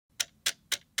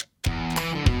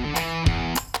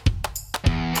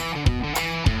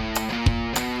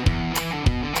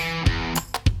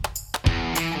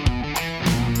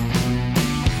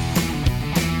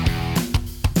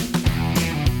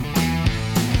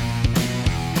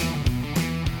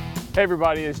Hey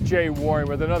everybody, it's Jay Warren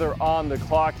with another On the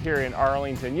Clock here in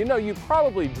Arlington. You know, you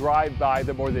probably drive by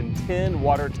the more than 10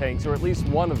 water tanks, or at least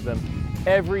one of them,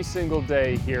 every single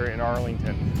day here in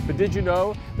Arlington. But did you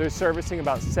know they're servicing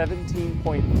about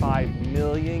 17.5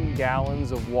 million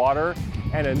gallons of water,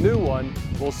 and a new one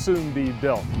will soon be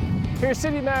built. Here's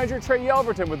City Manager Trey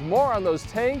Yelverton with more on those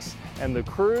tanks and the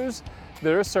crews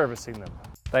that are servicing them.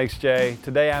 Thanks, Jay.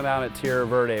 Today I'm out at Tierra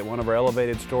Verde, one of our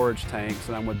elevated storage tanks,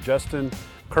 and I'm with Justin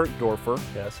Kirkdorfer,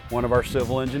 yes, one of our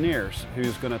civil engineers,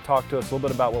 who's going to talk to us a little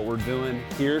bit about what we're doing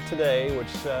here today, which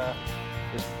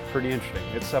is pretty interesting.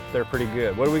 It's up there pretty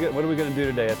good. What are we going to do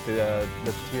today at the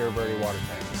Tierra Verde water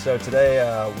tank? So today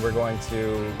we're going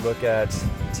to look at,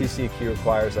 TCEQ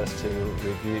requires us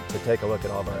to take a look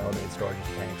at all of our elevated storage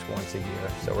tanks once a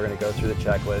year. So we're going to go through the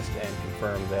checklist and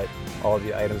confirm that all of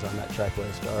the items on that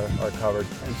checklist are covered.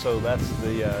 And so that's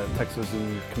the Texas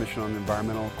Commission on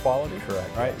Environmental Quality?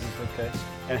 Correct. Right? Yes. Okay.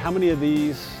 And how many of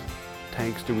these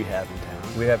tanks do we have in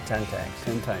town? We have 10 tanks.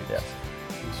 10 tanks. Yes.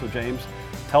 So James,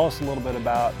 tell us a little bit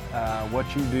about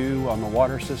what you do on the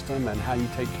water system and how you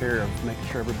take care of making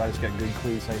sure everybody's got good,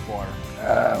 clean, safe water.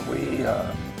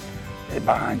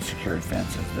 Behind secured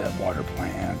fences, the water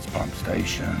plants, pump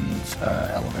stations,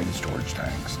 elevated storage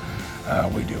tanks.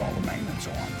 We do all the maintenance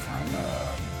on,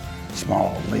 from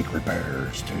small leak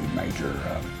repairs to major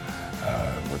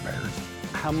repairs.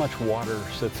 How much water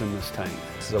sits in this tank?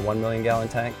 This is a 1 million gallon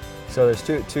tank. So there's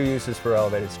two uses for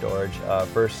elevated storage.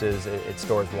 First is it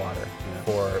stores water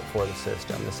for the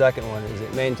system. The second one is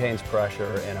it maintains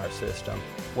pressure in our system.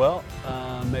 Well,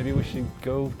 maybe we should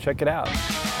go check it out.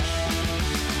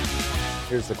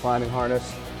 Here's the climbing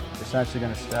harness. We're essentially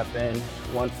going to step in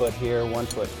 1 foot here, 1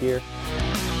 foot here.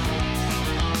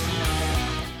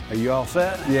 Are you all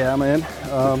set? Yeah, I'm in.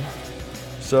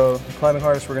 So the climbing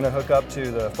harness, we're going to hook up to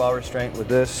the fall restraint with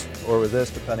this or with this,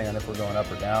 depending on if we're going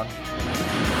up or down.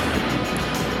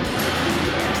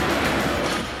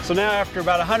 So now after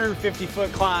about a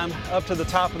 150-foot climb up to the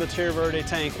top of the Tierra Verde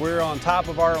tank, we're on top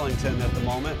of Arlington at the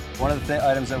moment. One of the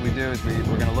items that we do is we're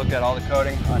going to look at all the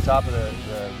coating on top of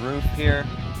the roof here.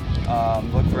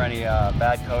 Look for any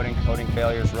bad coating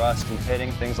failures, rust and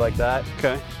pitting, things like that.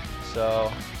 Okay. So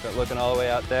start looking all the way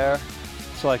out there.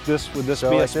 So like this, would this be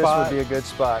like a spot? This would be a good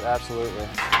spot, absolutely.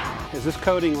 Is this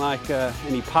coating like an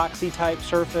epoxy type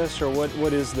surface, or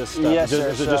what is this stuff? Yes, sir.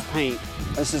 Is it just paint?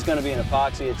 This is going to be an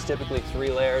epoxy. It's typically 3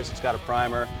 layers. It's got a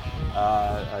primer,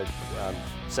 a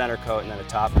center coat, and then a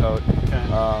top coat. Okay.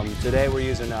 Today we're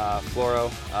using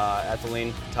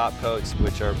fluoroethylene top coats,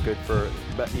 which are good for,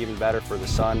 even better for the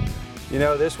sun. You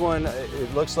know, this one,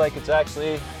 it looks like it's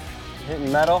actually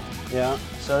hitting metal. Yeah.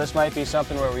 So this might be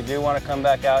something where we do want to come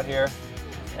back out here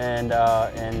and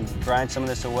grind some of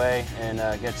this away and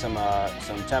get some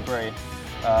temporary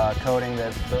coating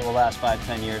that will last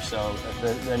 5-10 years. So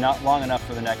they're not long enough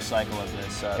for the next cycle of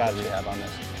this that we have on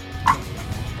this.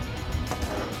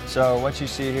 So what you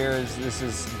see here is this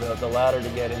is the ladder to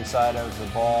get inside of the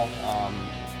ball.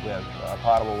 We have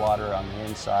potable water on the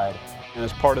inside. And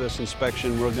as part of this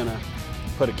inspection, we're going to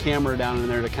put a camera down in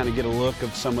there to kind of get a look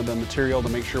of some of the material to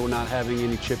make sure we're not having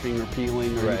any chipping or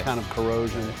peeling or any kind of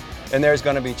corrosion. And there's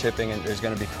going to be chipping and there's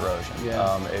going to be corrosion.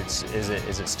 Yeah. Is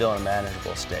it still in a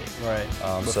manageable state? Right.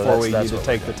 So we need to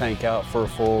take the tank out for a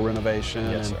full renovation.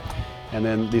 Yes, sir. And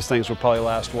then these things will probably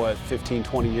last, what, 15,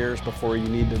 20 years before you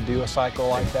need to do a cycle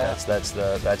like that? That's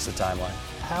the timeline.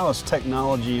 How has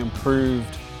technology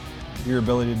improved your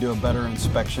ability to do a better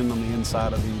inspection on the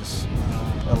inside of these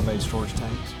elevated storage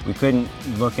tanks? We couldn't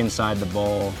look inside the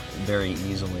bowl very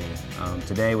easily.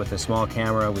 Today with a small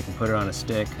camera, we can put it on a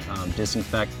stick,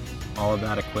 disinfect all of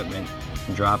that equipment,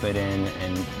 drop it in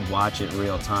and watch it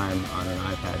real time on an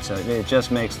iPad. So it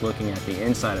just makes looking at the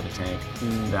inside of the tank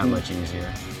that much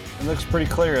easier. It looks pretty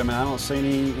clear. I mean, I don't see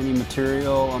any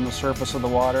material on the surface of the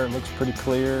water. It looks pretty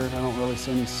clear. I don't really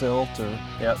see any silt or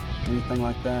anything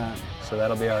like that. So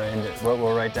that'll be our end.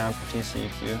 We'll write down for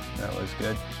TCEQ. That was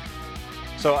good.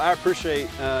 So I appreciate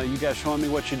you guys showing me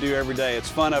what you do every day. It's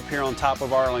fun up here on top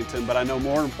of Arlington, but I know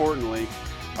more importantly,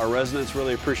 our residents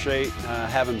really appreciate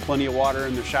having plenty of water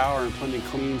in their shower and plenty of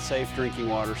clean, safe drinking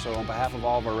water. So on behalf of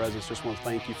all of our residents, just want to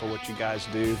thank you for what you guys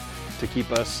do to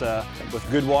keep us with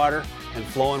good water and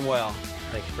flowing well.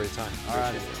 Thank you for your time. All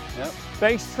right.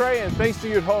 Thanks, Trey, and thanks to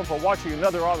you at home for watching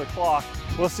another On the Clock.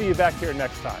 We'll see you back here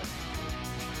next time.